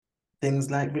things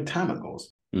like retirement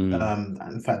goals. Mm,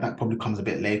 In fact, that probably comes a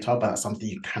bit later, but that's something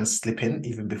you can slip in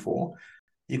even before.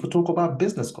 You could talk about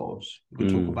business goals. You could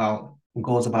talk mm, about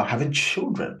goals about having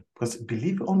children, because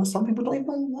believe it or not, some people don't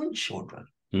even want children.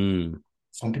 mm,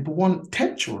 Some people want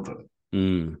 10 children.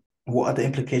 mm. What are the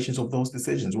implications of those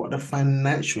decisions? What are the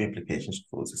financial implications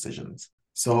of those decisions?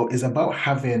 So it's about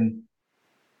having.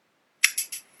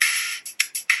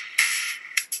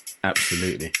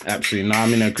 Absolutely. Absolutely. No,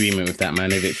 I'm in agreement with that,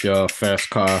 man. If it's your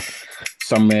first car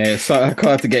somewhere, so a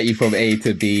car to get you from A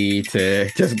to B to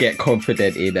just get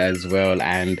confident in as well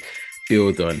and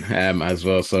build on as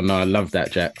well. So no, I love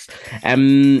that, Jax.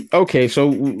 Okay,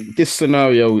 so this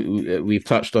scenario we've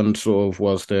touched on sort of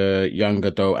was the young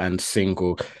adult and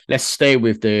single. Let's stay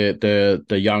with the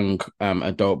young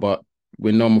adult, but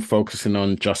we're no more focusing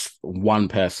on just one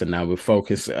person now. We're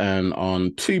focusing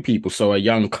on two people, so a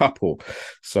young couple.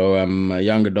 So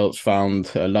young adults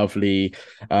found a lovely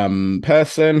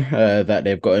person that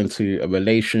they've got into a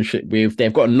relationship with.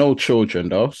 They've got no children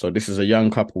though. So this is a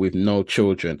young couple with no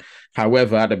children.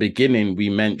 However, at the beginning, we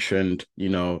mentioned,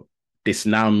 this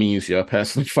now means your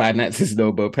personal finances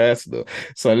no more personal.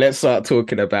 So let's start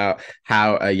talking about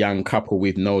how a young couple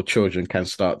with no children can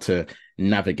start to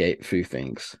navigate through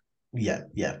things. Yeah,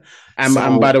 yeah. And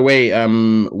by the So, way,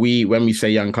 we when we say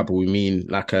young couple, we mean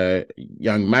like a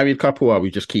young married couple, or are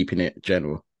we just keeping it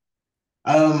general?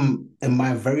 in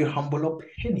my very humble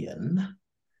opinion,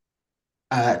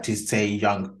 to say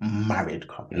young married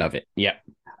couple. Love it. Yeah.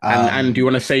 And do you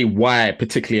Um, want to say why,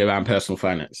 particularly around personal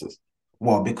finances?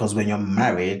 well, because when you're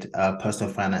married,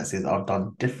 personal finances are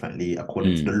done differently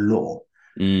according to the Mm, law.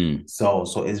 mm,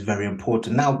 So it's very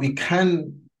important. Now we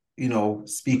can,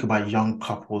 speak about young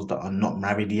couples that are not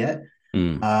married yet.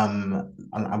 mm,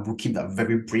 And we'll keep that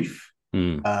very brief.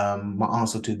 mm, My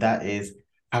answer to that is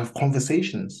have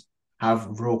conversations, have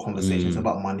real conversations mm,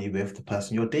 about money with the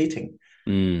person you're dating.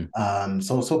 mm.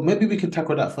 So maybe we can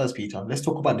tackle that first, Peter. Let's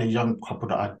talk about the young couple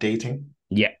that are dating.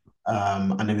 Yeah.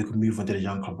 And then we can move on to the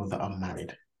young couple that are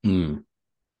married. Mm,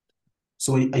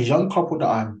 So a young couple that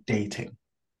are dating,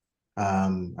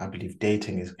 I believe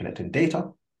dating is collecting data.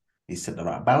 You set the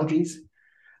right boundaries,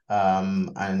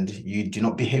 and you do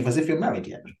not behave as if you're married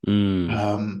yet. mm,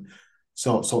 Um,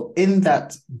 so in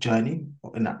that journey,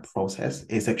 or in that process,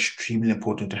 it's extremely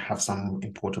important to have some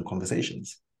important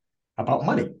conversations about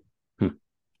money. mm,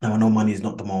 Now, I know money is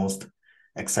not the most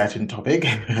exciting topic,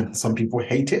 and some people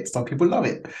hate it, some people love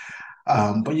it.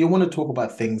 But you want to talk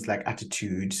about things like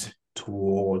attitudes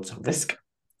towards risk.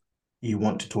 You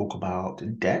want to talk about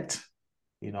debt,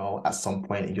 at some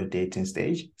point in your dating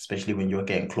stage, especially when you're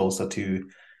getting closer to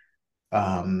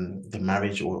the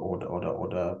marriage or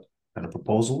the kind of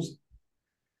proposals.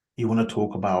 You want to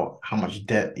talk about how much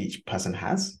debt each person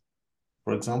has.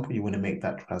 For example, you want to make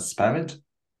that transparent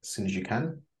as soon as you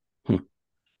can. mm,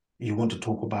 You want to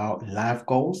talk about life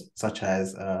goals, such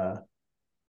as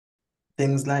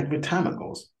things like retirement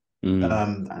goals.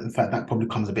 mm, In fact, that probably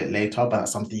comes a bit later, but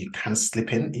that's something you can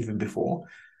slip in even before.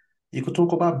 You could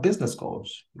talk about business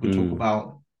goals. You could talk mm,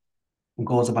 about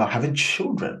goals about having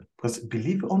children, because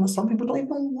believe it or not, some people don't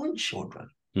even want children.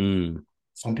 mm,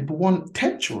 Some people want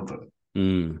 10 children.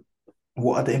 mm,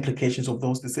 What are the implications of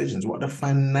those decisions? What are the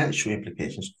financial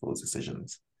implications of those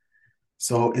decisions?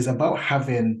 So it's about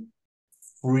having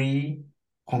free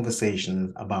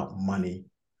conversations about money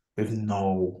with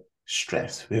no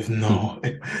stress, with mm. no,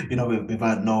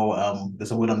 without no,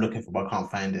 there's a word I'm looking for, but I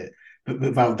can't find it. But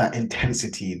without that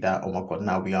intensity that, oh my God,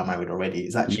 now we are married already.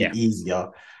 It's actually Yeah. easier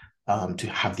to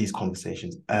have these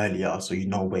conversations earlier so you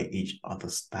know where each other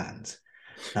stands.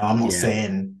 Now, I'm not Yeah.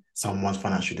 saying someone's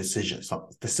financial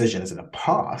decisions in the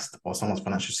past or someone's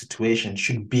financial situation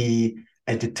should be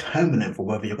a determinant for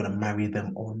whether you're going to marry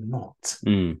them or not.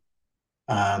 Mm,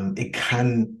 It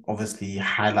can obviously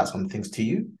highlight some things to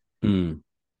you, mm,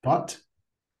 but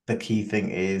the key thing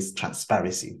is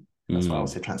transparency. That's why I would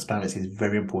mm, say transparency is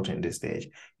very important in this stage.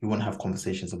 You want to have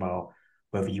conversations about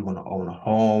whether you want to own a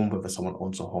home, whether someone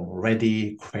owns a home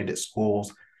already, credit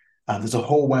scores. There's a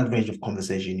whole wide range of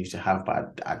conversation you need to have,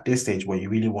 but at this stage, what you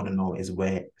really want to know is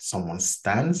where someone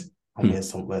stands and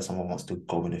mm. where someone wants to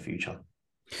go in the future.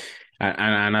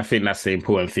 And I think that's the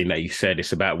important thing that you said.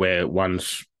 It's about where one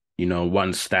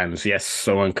stands. Yes,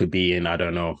 someone could be in, I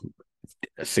don't know,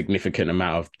 a significant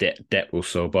amount of debt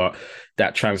also, but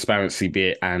that transparency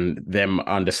bit and them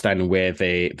understanding where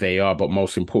they are, but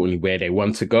most importantly where they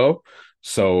want to go.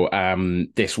 So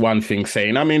this one thing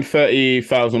saying I'm in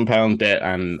 £30,000 debt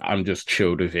and I'm just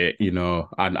chilled with it,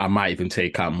 and I might even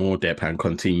take out more debt and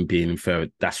continue being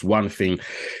in. That's one thing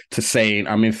to saying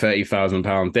I'm in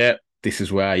 £30,000 debt. this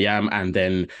is where I am, and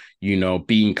then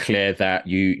being clear that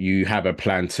you have a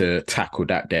plan to tackle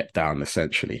that debt down,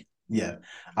 essentially. Yeah,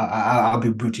 I'll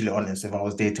be brutally honest. If I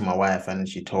was dating my wife and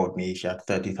she told me she had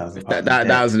 30,000 That pounds in that that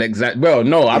debt, was an exact. Well,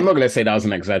 no, I'm yeah, not gonna say that was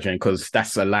an exaggeration because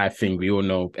that's a live thing. We all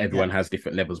know yeah, everyone has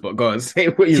different levels. But go on, say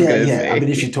what you was yeah, gonna yeah. I say. mean,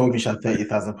 if she told me she had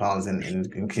 30,000 pounds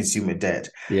in consumer debt,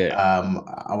 Yeah.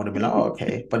 I would have been like, oh,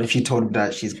 okay. But if she told me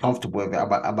that she's comfortable with it,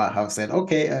 I might have said,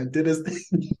 okay, do this thing.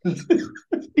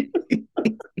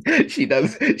 She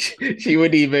does. She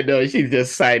wouldn't even know she's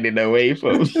just signing away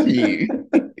from you.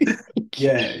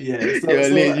 Yeah, yeah. So, You're so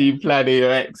literally planning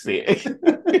your exit.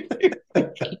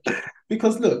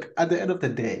 because look, at the end of the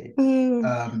day,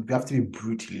 Mm. we have to be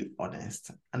brutally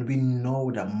honest, and we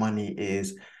know that money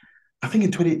is. I think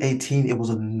in 2018, it was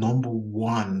a number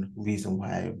one reason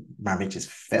why marriages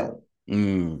fell.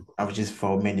 Marriages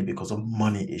fell mainly because of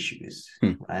money issues,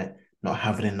 right? Not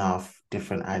having enough,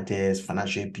 different ideas,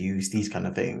 financial abuse, these kind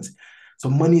of things. So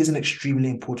money is an extremely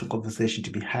important conversation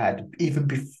to be had even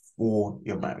before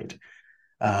you're married.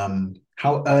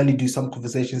 How early do some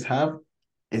conversations have?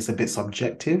 It's a bit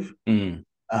subjective. Mm.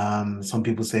 Some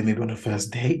people say maybe on the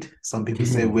first date. Some people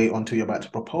say Mm. wait until you're about to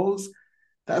propose.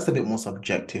 That's a bit more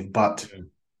subjective. But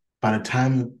by the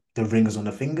time the ring is on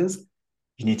the fingers,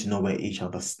 you need to know where each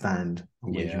other stand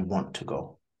and where you Yeah. want to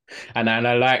go. And I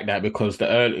like that because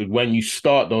when you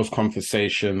start those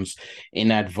conversations in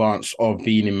advance of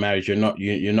being in marriage, you're not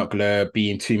gonna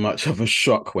be in too much of a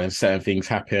shock when certain things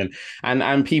happen.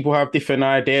 And people have different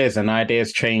ideas, and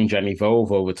ideas change and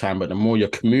evolve over time. But the more you're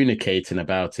communicating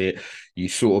about it, you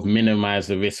sort of minimize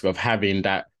the risk of having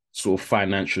that sort of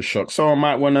financial shock. Someone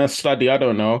might want to study, I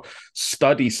don't know,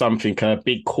 study something, a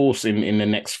big course in the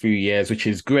next few years, which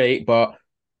is great, but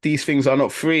these things are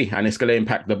not free, and it's going to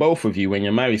impact the both of you when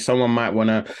you're married. Someone might want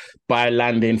to buy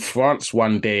land in France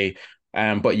one day,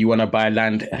 but you want to buy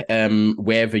land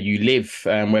wherever you live,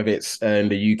 whether it's in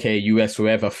the UK, US,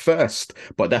 wherever first,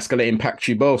 but that's going to impact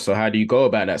you both. So how do you go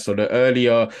about that? So the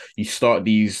earlier you start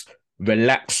these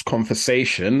relaxed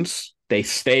conversations, they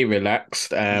stay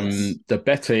relaxed. Yes. The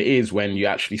better it is when you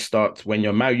actually start, when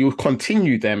you're married, you'll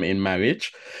continue them in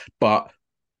marriage, but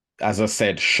as I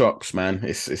said, shocks, man.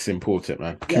 It's important,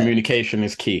 man. Yeah. Communication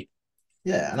is key.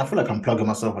 Yeah. And I feel like I'm plugging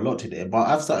myself a lot today, but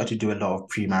I've started to do a lot of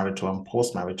premarital and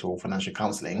postmarital financial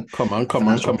counseling Come on, and come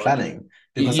on, financial come on. planning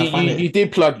You because I find you it.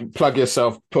 did plug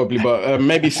yourself probably, but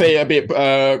maybe say a bit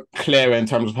clearer in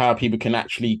terms of how people can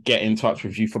actually get in touch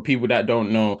with you. For people that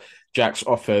don't know, Jax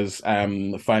offers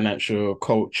financial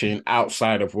coaching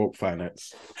outside of work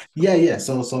finance. Yeah, yeah.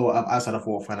 So outside of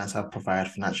Wealth Finance, I provide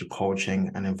financial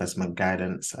coaching and investment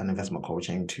guidance and investment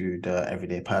coaching to the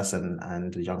everyday person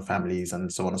and the young families and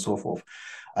so on and so forth.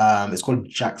 It's called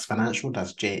Jax Financial.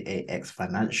 That's JAX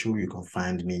Financial. You can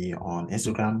find me on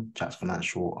Instagram, Jax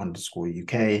Financial underscore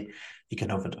UK. You can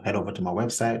head over to my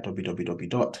website,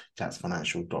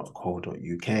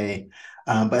 www.jaxfinancial.co.uk.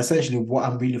 But essentially, what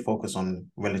I'm really focused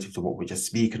on relative to what we're just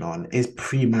speaking on is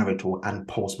premarital and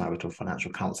postmarital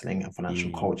financial counseling and financial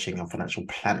Mm, coaching and financial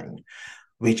planning,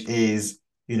 which is,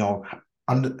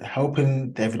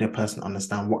 helping the everyday person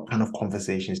understand what kind of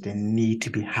conversations they need to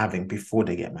be having before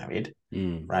they get married,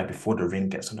 mm, right? Before the ring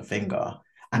gets on the finger.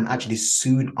 And actually,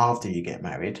 soon after you get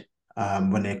married,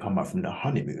 when they come back from the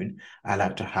honeymoon, I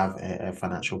like to have a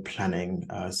financial planning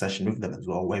session with them as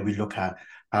well, where we look at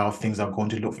how things are going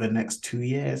to look for the next 2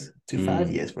 years to five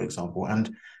mm. years, for example,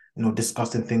 and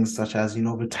discussing things such as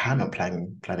retirement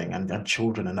planning and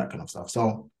children and that kind of stuff.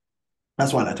 So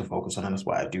that's what I like to focus on, and that's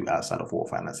what I do outside of War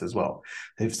Finance as well.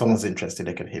 If someone's interested,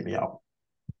 they can hit me up.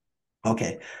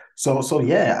 Okay, so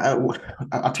yeah,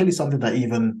 I'll tell you something that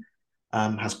even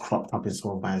has cropped up in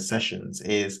some of my sessions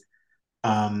is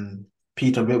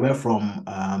Peter, we're from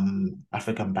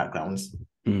African backgrounds,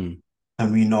 Mm,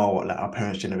 and we know like our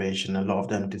parents' generation, a lot of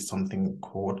them did something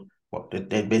called what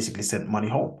they basically sent money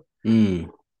home. mm,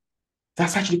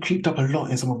 That's actually creeped up a lot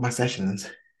in some of my sessions,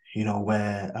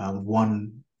 where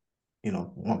one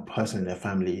person in their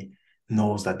family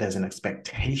knows that there's an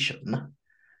expectation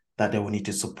that they will need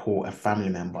to support a family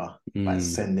member by mm,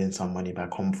 sending some money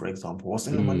back home, for example, or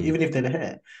sending money, mm, even if they're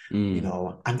here,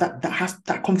 mm, and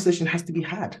that conversation has to be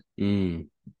had, mm,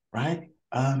 right?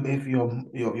 If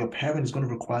your parent is going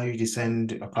to require you to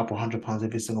send a couple £100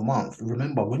 every single month,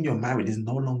 remember when you're married, it's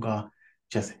no longer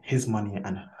just his money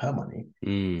and her money,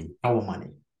 mm, our money,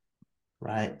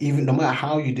 right? Even no matter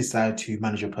how you decide to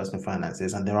manage your personal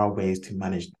finances, and there are ways to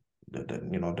manage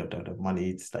the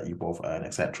monies that you both earn,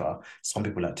 etc. Some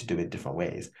people like to do it different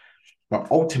ways, but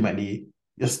ultimately,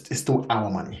 it's still our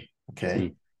money, okay?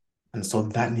 mm. And so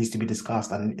that needs to be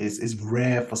discussed, and it's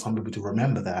rare for some people to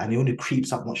remember that, and it only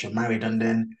creeps up once you're married, and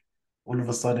then all of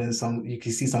a sudden you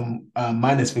can see some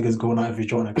minus figures going out of your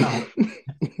joint account.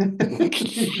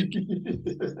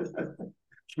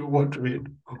 You're wondering,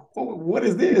 what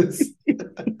is this?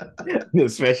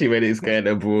 Especially when it's going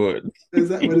abroad. Is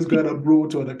that when it's going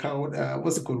abroad to an account?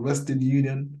 What's it called? Western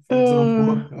Union, for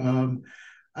example. Uh,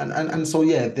 And so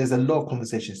yeah, there's a lot of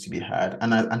conversations to be had.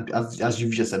 And as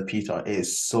you've just said, Peter, it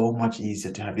is so much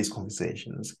easier to have these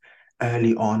conversations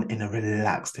early on in a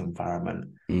relaxed environment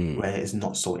where it's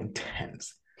not so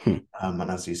intense. And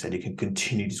as you said, you can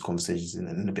continue these conversations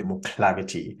in a bit more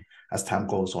clarity as time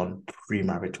goes on,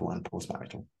 pre-marital and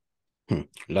post-marital.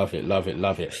 Love it, love it,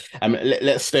 love it.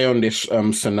 Let's stay on this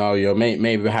scenario.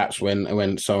 Maybe perhaps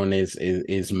when someone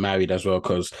is married as well,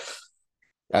 because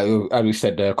as we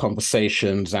said, the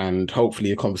conversations and hopefully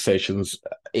the conversations,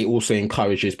 it also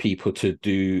encourages people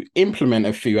to implement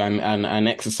a few and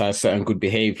exercise certain good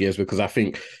behaviors, because I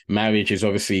think marriage is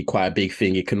obviously quite a big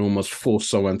thing. It can almost force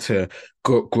someone to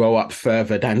grow up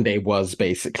further than they was,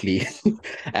 basically.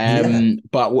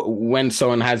 But when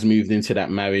someone has moved into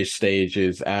that marriage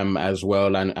stages as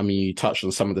well, and I mean, you touched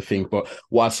on some of the things, but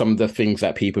what are some of the things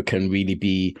that people can really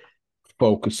be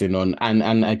focusing on?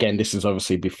 And again, this is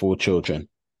obviously before children.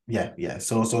 Yeah.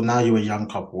 So now you're a young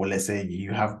couple. Let's say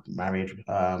you have married,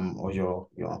 or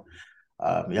you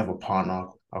have a partner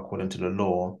according to the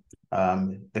law.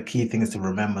 The key thing is to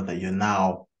remember that you're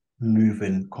now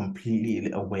moving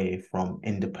completely away from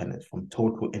independence, from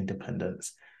total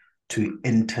independence to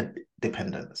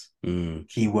interdependence.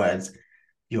 Key words: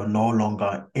 you're no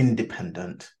longer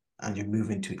independent and you're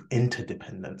moving to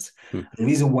interdependence. The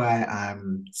reason why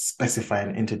I'm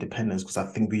specifying interdependence, because I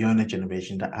think we're in a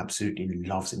generation that absolutely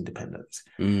loves independence.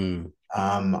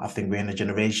 I think we're in a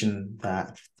generation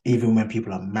that even when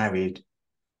people are married,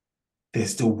 they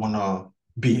still want to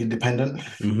be independent.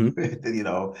 You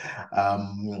know,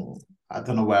 I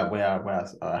don't know where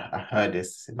I heard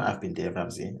this. It might have been Dave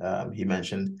Ramsey. He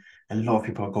mentioned a lot of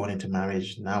people are going into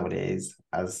marriage nowadays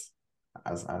as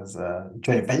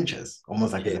joint ventures,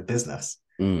 almost like it's a business.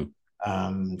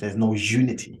 There's no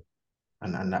unity,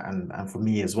 and for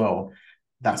me as well,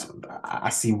 I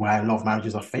see why a lot of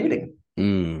marriages are failing.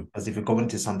 Because if you're going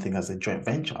into something as a joint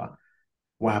venture,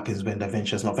 what happens when the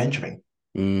venture is not venturing?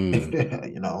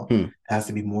 It has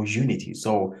to be more unity.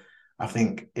 So I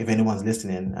think if anyone's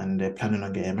listening and they're planning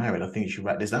on getting married, I think you should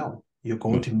write this down. You're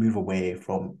going to move away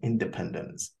from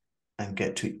independence and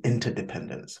get to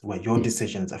interdependence, where your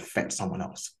decisions affect someone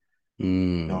else.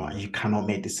 And you cannot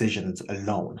make decisions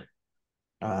alone.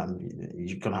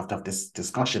 You're gonna have to have this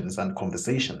discussions and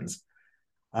conversations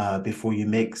before you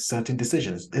make certain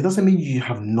decisions. It doesn't mean you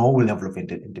have no level of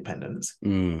independence.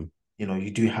 You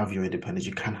do have your independence.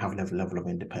 You can have a level of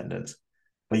independence,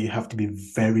 but you have to be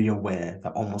very aware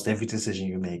that almost every decision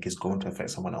you make is going to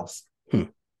affect someone else.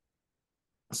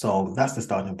 So that's the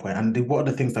starting point. And what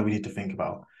are the things that we need to think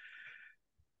about?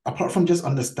 Apart from just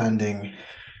understanding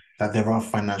that there are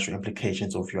financial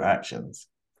implications of your actions,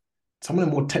 some of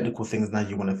the more technical things now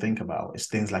you want to think about is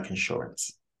things like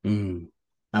insurance. Now,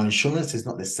 insurance is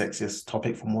not the sexiest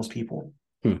topic for most people.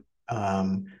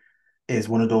 It's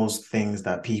one of those things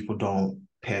that people don't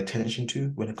pay attention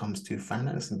to when it comes to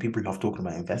finance, and people love talking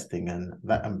about investing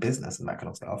and business and that kind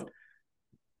of stuff.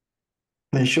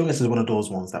 Insurance is one of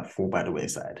those ones that fall by the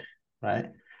wayside,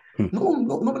 right?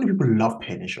 Not many people love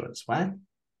paying insurance, right?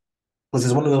 Because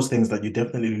it's one of those things that you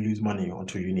definitely lose money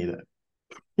until you need it.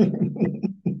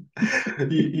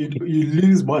 you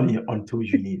lose money until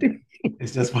you need it.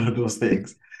 It's just one of those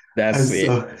things. That's it.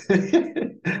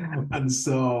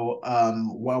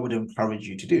 What I would encourage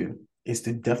you to do is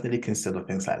to definitely consider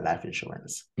things like life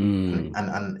insurance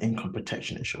and income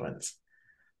protection insurance.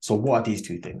 So what are these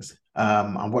two things?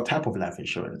 And what type of life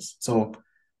insurance? So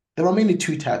there are mainly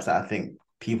two types that I think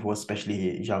people,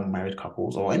 especially young married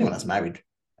couples or anyone that's married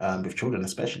with children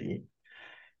especially,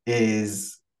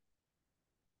 is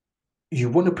you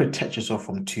want to protect yourself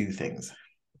from two things.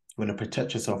 You want to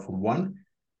protect yourself from one,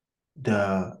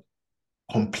 the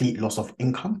complete loss of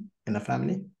income in the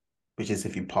family, which is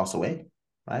if you pass away,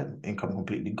 right? Income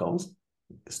completely goes,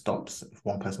 stops if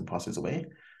one person passes away.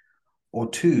 Or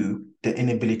two, the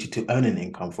inability to earn an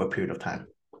income for a period of time.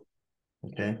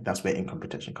 Okay, that's where income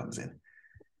protection comes in.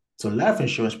 So life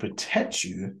insurance protects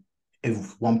you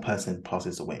if one person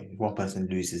passes away, if one person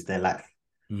loses their life.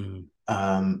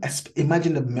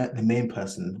 Imagine the main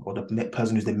person or the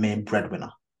person who's the main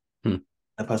breadwinner, the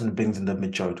person who brings in the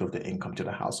majority of the income to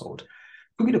the household.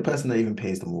 Could be the person that even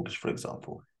pays the mortgage, for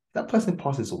example. If that person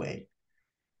passes away,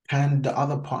 can the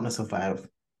other partner survive?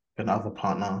 Can the other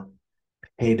partner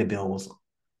pay the bills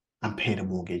and pay the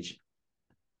mortgage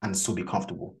and still be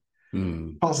comfortable?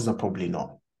 Chances are probably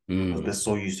not. because we're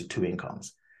so used to two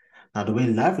incomes. Now, the way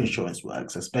life insurance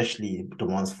works, especially the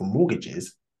ones for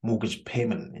mortgages, mortgage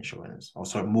payment insurance, or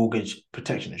sorry, mortgage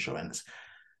protection insurance,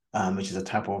 which is a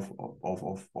type of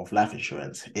life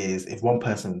insurance, is if one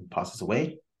person passes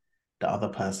away, the other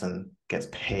person gets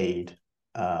paid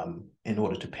in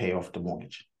order to pay off the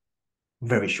mortgage.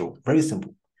 Very short, very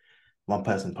simple. One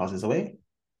person passes away,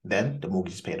 then the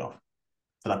mortgage is paid off.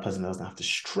 So that person doesn't have to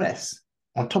stress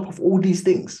on top of all these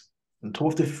things, on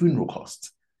top of the funeral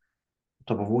costs,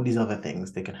 on top of all these other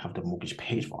things, they can have the mortgage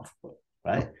paid off,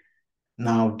 right?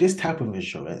 Now, this type of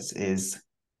insurance is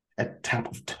a type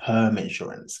of term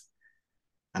insurance.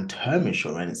 And term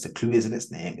insurance, the clue is in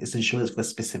its name, is insurance for a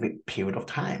specific period of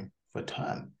time, for a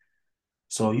term.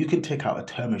 So you can take out a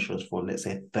term insurance for, let's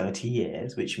say, 30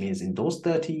 years, which means in those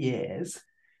 30 years,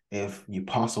 if you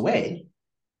pass away,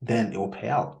 then it will pay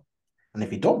out. And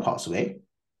if you don't pass away,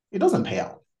 it doesn't pay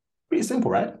out. Pretty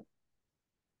simple, right?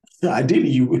 Yeah, ideally,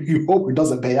 you hope it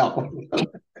doesn't pay out.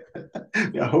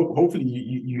 Yeah, hopefully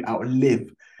you outlive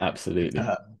the Absolutely.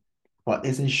 term. But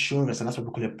it's insurance, and that's what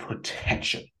we call it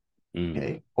protection.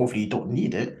 Okay. Hopefully you don't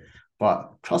need it,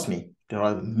 but trust me, there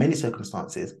are many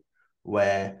circumstances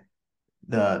where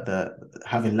the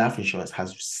having life insurance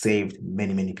has saved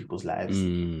many people's lives.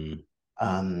 And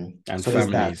So there's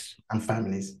that, families. and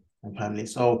families and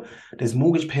families. So there's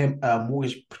mortgage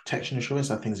protection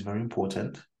insurance. I think is very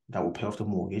important. That will pay off the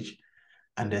mortgage,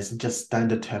 and there's just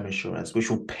standard term insurance, which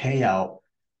will pay out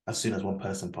as soon as one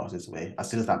person passes away. As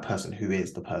soon as that person who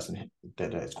is the person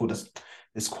that it's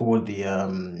called the I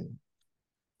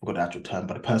forgot the actual term,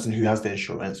 but the person who has the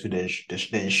insurance, who they're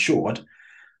insured,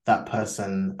 that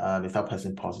person, if that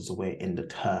person passes away in the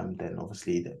term, then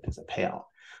obviously there's a payout.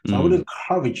 So I would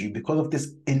encourage you, because of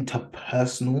this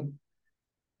interpersonal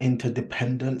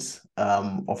interdependence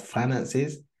of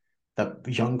finances, that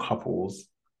young couples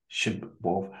should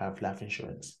both have life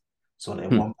insurance. So that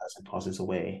if one person passes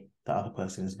away, the other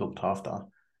person is looked after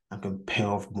and can pay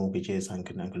off mortgages and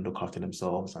can look after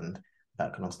themselves and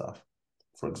that kind of stuff,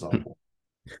 for example.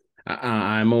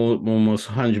 I'm almost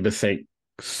 100%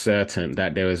 certain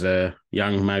that there is a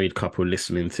young married couple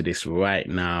listening to this right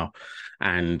now,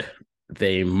 and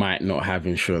they might not have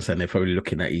insurance, and they're probably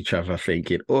looking at each other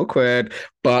thinking awkward,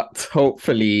 but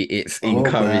hopefully it's Oh,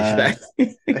 encouraged that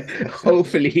man.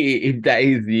 hopefully if that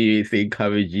is you, it's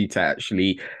encouraged you to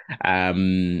actually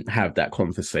have that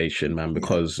conversation, man, Yeah.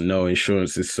 because no,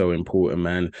 insurance is so important,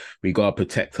 man. We gotta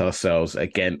protect ourselves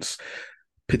against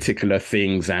particular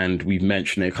things, and we've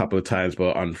mentioned it a couple of times,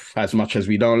 but as much as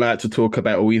we don't like to talk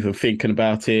about or even thinking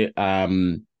about it,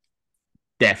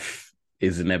 death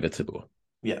is inevitable.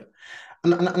 Yeah.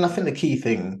 And I think the key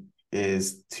thing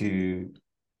is to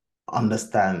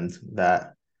understand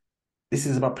that this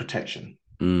is about protection.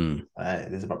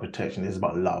 This is about protection. This is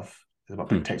about love. It's about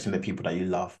protecting the people that you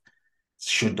love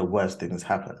should the worst things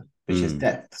happen, which is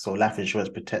death. So life insurance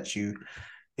protects you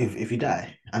if you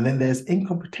die. And then there's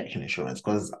income protection insurance,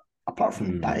 because apart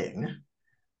from dying,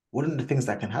 one of the things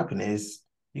that can happen is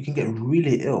you can get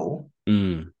really ill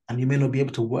and you may not be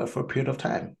able to work for a period of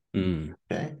time.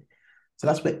 Okay. So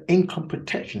that's where income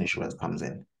protection insurance comes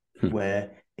in,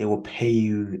 where it will pay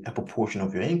you a proportion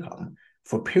of your income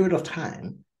for a period of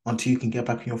time until you can get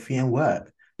back on your feet and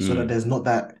work, so that there's not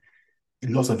that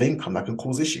loss of income that can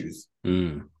cause issues.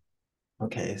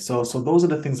 Okay, so those are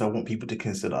the things I want people to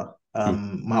consider.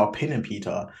 My opinion,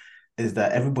 Peter, is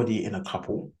that everybody in a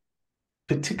couple,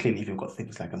 particularly if you've got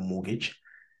things like a mortgage,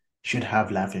 should have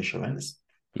life insurance.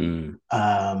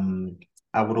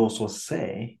 I would also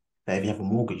say that if you have a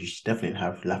mortgage, you should definitely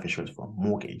have life insurance for a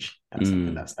mortgage. That's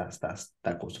something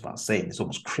that goes without saying. It's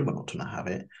almost criminal to not have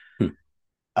it.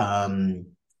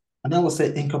 And I would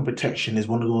say income protection is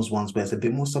one of those ones where it's a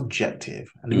bit more subjective.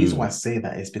 And the reason why I say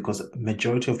that is because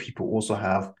majority of people also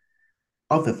have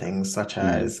other things such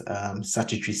as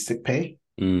statutory sick pay.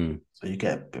 So you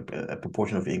get a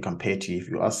proportion of your income paid to you if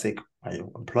you are sick by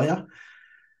your employer.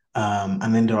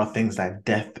 And then there are things like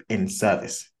death in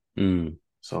service.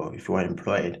 So if you are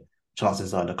employed,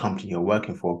 chances are the company you're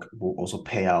working for will also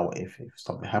pay out if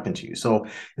something happened to you. So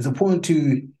it's important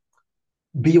to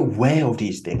be aware of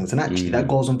these things. And actually, that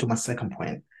goes on to my second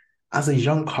point. As a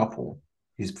young couple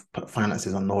whose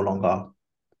finances are no longer,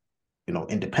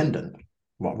 independent,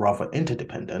 but rather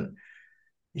interdependent,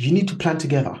 you need to plan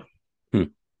together. You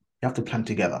have to plan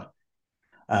together.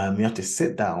 You have to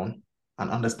sit down and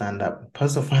understand that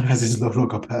personal finance is no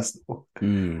longer personal,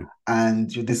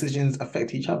 and your decisions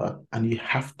affect each other, and you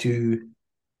have to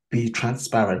be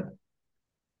transparent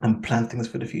and plan things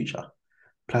for the future.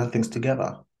 Plan things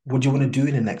together. What do you want to do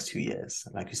in the next 2 years?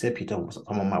 Like you said, Peter,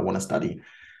 someone might want to study.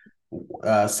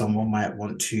 Someone might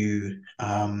want to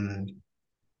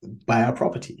buy a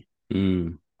property.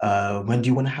 Mm. When do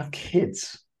you want to have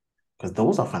kids? Because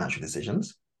those are financial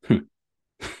decisions.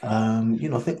 When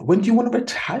do you want to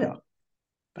retire?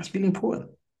 That's really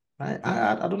important, right?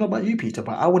 I don't know about you, Peter,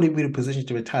 but I want to be in a position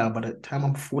to retire by the time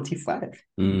I'm 45.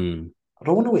 Mm. I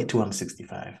don't want to wait till I'm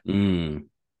 65. Mm.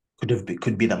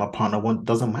 Could be that my partner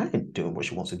doesn't mind doing what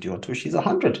she wants to do until she's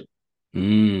 100.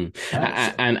 Mm. Right?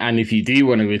 So, And if you do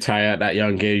want to retire at that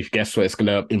young age, guess what? It's going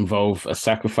to involve a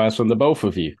sacrifice from the both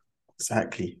of you.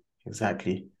 exactly.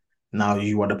 Now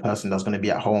you are the person that's going to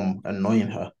be at home annoying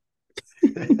her.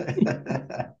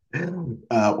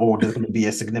 Or there's going to be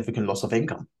a significant loss of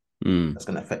income Mm. that's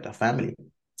going to affect her family.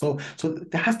 So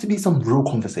there has to be some real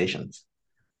conversations,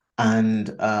 and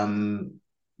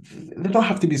they don't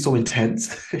have to be so intense.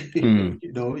 Mm.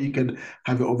 You can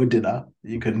have it over dinner.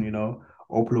 You can,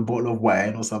 open a bottle of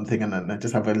wine or something, and then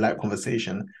just have a light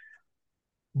conversation.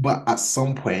 But at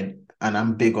some point, and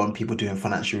I'm big on people doing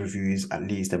financial reviews at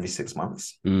least every 6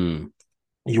 months, Mm.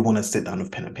 you want to sit down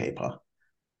with pen and paper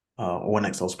or an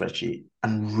Excel spreadsheet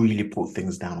and really put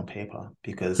things down on paper,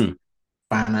 because Mm.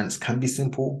 finance can be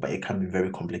simple, but it can be very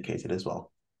complicated as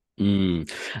well. Mm.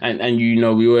 And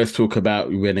we always talk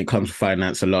about when it comes to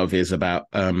finance, a lot of it is about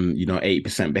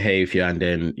 80% behavior and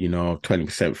then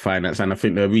 20% finance. And I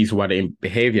think the reason why the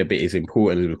behavior bit is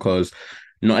important is because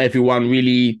not everyone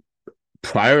really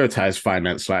prioritize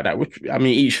finance like that, which I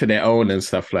mean, each to their own and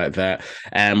stuff like that.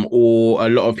 Or a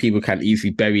lot of people can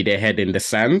easily bury their head in the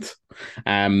sand.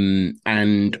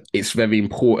 And it's very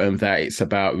important that it's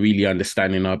about really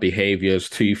understanding our behaviors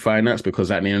to finance, because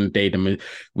at the end of the day,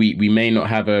 we may not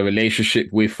have a relationship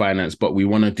with finance, but we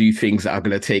want to do things that are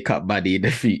going to take up money in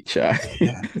the future.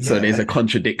 Yeah, So there's yeah, a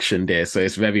contradiction there. So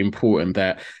it's very important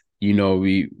that,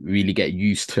 we really get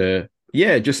used to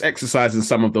just exercising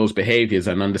some of those behaviors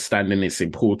and understanding its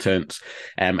importance,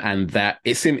 and that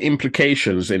it's in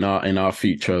implications in our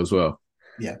future as well.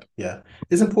 yeah.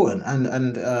 It's important,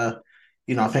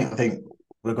 I think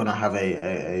we're gonna have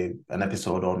an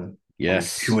episode on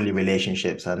Yes. purely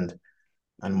relationships and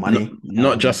Not money.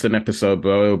 not just an episode,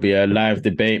 bro. It'll be a live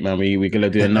debate, man. We're gonna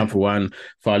do another one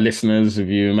for our listeners. If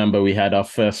you remember, we had our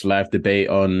first live debate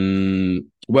on,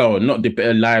 well, not debate,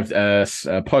 a live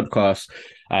podcast,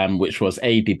 which was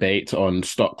a debate on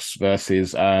stocks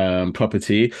versus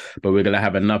property. But we're gonna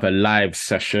have another live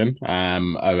session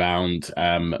around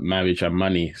marriage and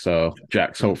money. So,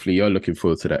 Jax, hopefully you're looking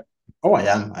forward to that. Oh, I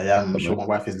am. I am. I'm Come sure on, my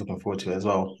wife is looking forward to it as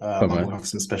well. come And on, we'll have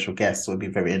some special guests, so it'll be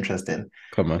very interesting.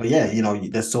 come on. But yeah,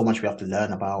 there's so much we have to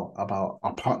learn about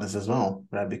our partners as well,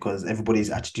 right? Because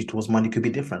everybody's attitude towards money could be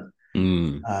different.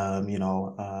 Mm,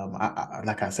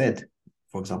 Like I said,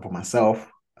 for example, myself,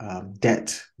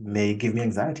 debt may give me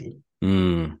anxiety.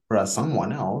 mm, Whereas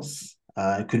someone else,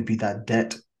 it could be that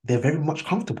debt, they're very much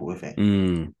comfortable with it.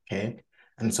 mm, Okay.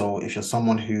 And so if you're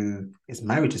someone who is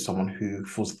married to someone who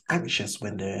feels anxious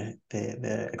when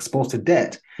they're exposed to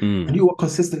debt, and mm, you are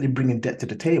consistently bringing debt to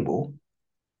the table,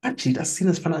 actually that's seen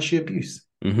as financial abuse.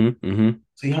 mm-hmm.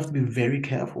 So you have to be very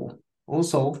careful.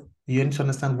 Also, you need to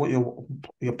understand what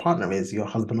your partner is, your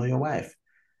husband or your wife.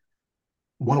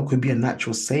 One could be a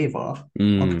natural saver,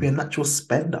 one could be a Mm, natural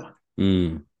spender.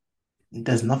 mm,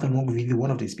 There's nothing wrong with either one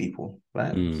of these people,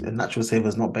 right? A mm, natural saver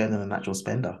is not better than a natural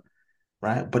spender,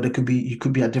 right? But you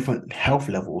could be at different health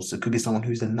levels. It could be someone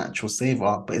who's a natural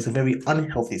saver, but is a very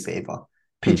unhealthy saver, mm,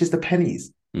 pinches the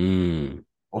pennies, mm,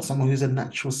 or someone who's a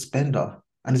natural spender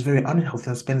and is very unhealthy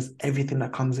and spends everything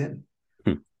that comes in.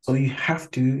 mm, So you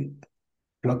have to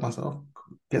plug myself,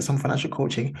 get some financial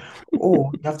coaching,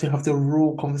 or you have to have the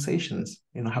real conversations.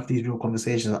 Have these real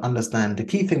conversations and understand the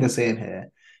key thing we're saying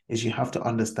here is you have to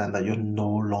understand that you're no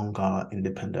longer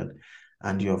independent,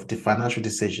 and your the financial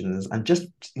decisions and just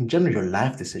in general your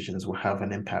life decisions will have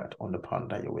an impact on the partner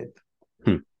that you're with.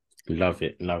 mm. Love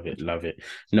it, love it, love it.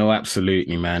 No,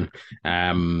 absolutely, man.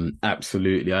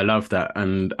 Absolutely. I love that.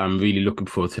 And I'm really looking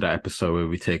forward to that episode where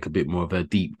we take a bit more of a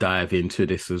deep dive into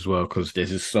this as well, because there's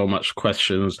just so much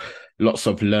questions, lots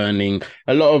of learning.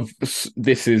 A lot of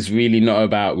this is really not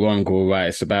about wrong or right.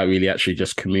 It's about really actually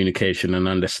just communication and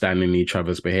understanding each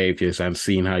other's behaviors and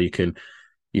seeing how you can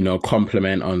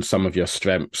complement on some of your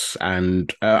strengths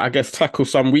and I guess tackle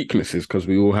some weaknesses, because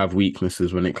we all have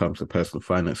weaknesses when it comes to personal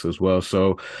finance as well.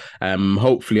 So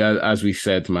hopefully, as we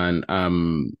said, man,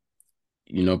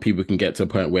 people can get to a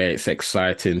point where it's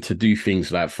exciting to do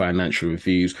things like financial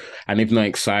reviews, and if not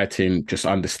exciting, just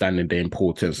understanding the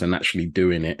importance and actually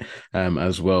doing it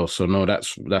as well. So no,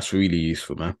 that's really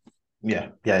useful, man.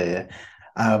 Yeah.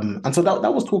 And so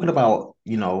that was talking about,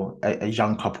 a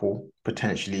young couple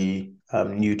potentially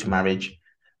new to marriage.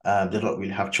 They don't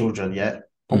really have children yet.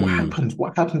 But what Mm, happens?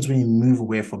 What happens when you move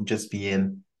away from just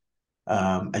being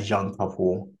a young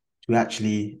couple to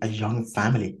actually a young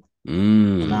family?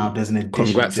 So now mm. there's an addition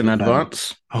Congrats to in the family.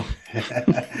 advance Oh.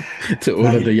 to Now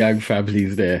all of the you, young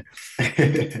families there.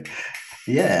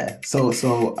 yeah. So